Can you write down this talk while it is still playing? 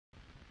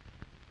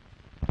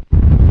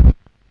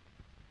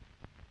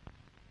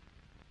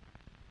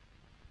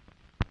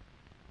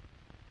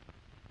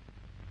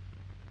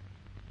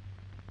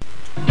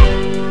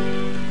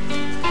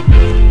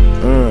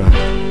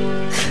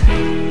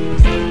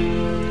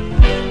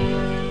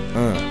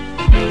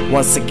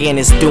Once again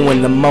it's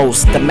doing the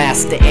most, the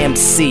master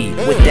MC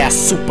with that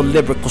super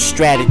lyrical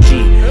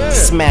strategy to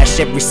smash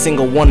every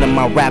single one of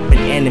my rapping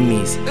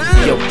enemies.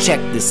 Yo,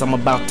 check this, I'm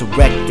about to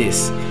wreck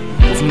this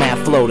with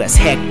mad flow that's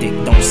hectic,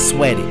 don't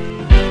sweat it.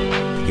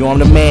 Yo, I'm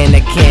the man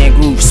that can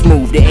groove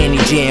smooth to any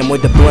jam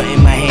with the blunt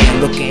in my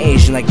hand, looking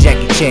Asian like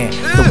Jackie Chan.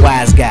 The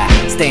wise guy,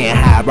 staying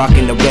high,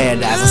 rocking the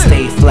red eyes. I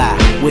stay fly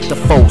with the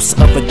force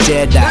of a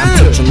Jedi. I'm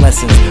teaching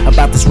lessons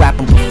about this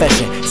rapping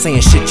profession,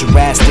 saying shit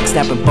drastic,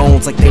 snapping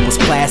bones like they was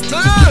plastic.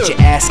 You get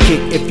your ass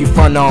kicked if you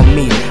front on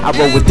me. I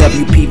roll with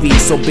WPV,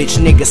 so bitch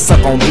niggas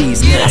suck on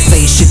these. I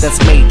say shit that's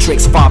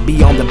matrix, far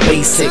beyond the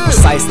basic,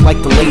 precise like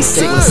the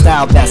LASIK, with a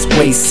style that's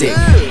way sick.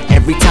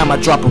 Every time I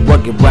drop a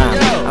rugged rhyme,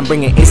 I'm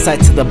bringing insight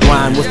to the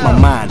blind with my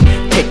mind.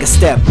 Take a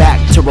step back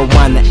to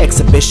rewind the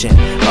exhibition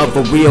of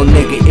a real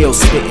nigga ill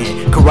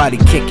spitting, karate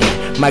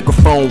kicking,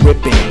 microphone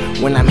ripping.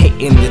 When I'm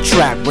hitting the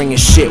track, bringing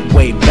shit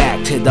way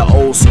back to the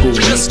old school.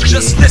 Just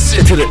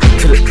listen to the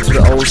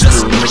old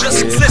school.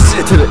 Just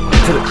listen to the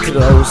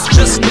old school.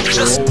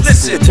 Just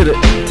listen to the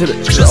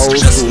old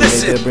school.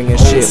 Nigga, bringing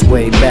shit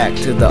way back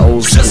to the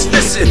old school. Just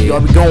listen. Yo, I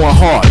be going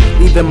hard,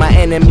 leaving my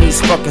enemies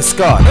fucking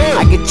scarred.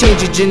 I can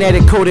change your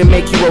genetic code and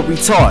make you a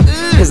retard,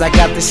 cause I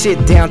got the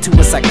shit down to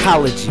a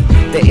psychology.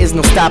 There is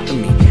no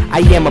stopping me. I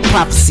am a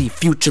prophecy,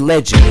 future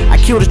legend. I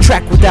kill the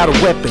track without a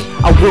weapon.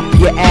 I whoop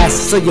your ass,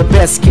 so you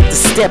best get to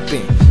stepping.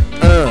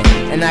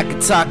 And I can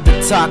talk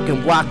the talk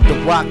and walk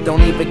the walk.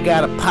 Don't even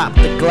gotta pop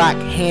the Glock.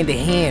 Hand to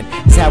hand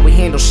is how we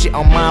handle shit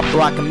on my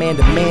block. A man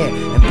to man,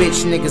 and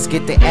bitch niggas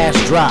get their ass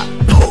dropped.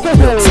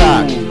 Real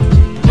talk,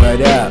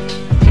 right up.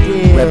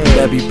 Reppin'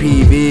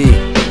 WPV,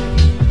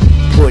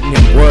 putting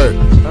in work,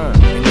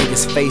 and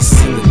niggas' faces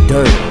in the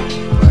dirt.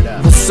 Right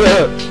up. What's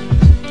up?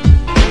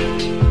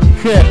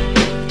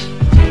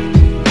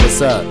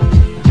 What's up?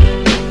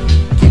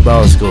 Keep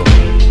old school.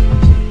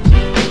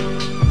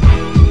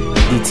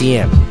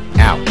 DTM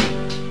out.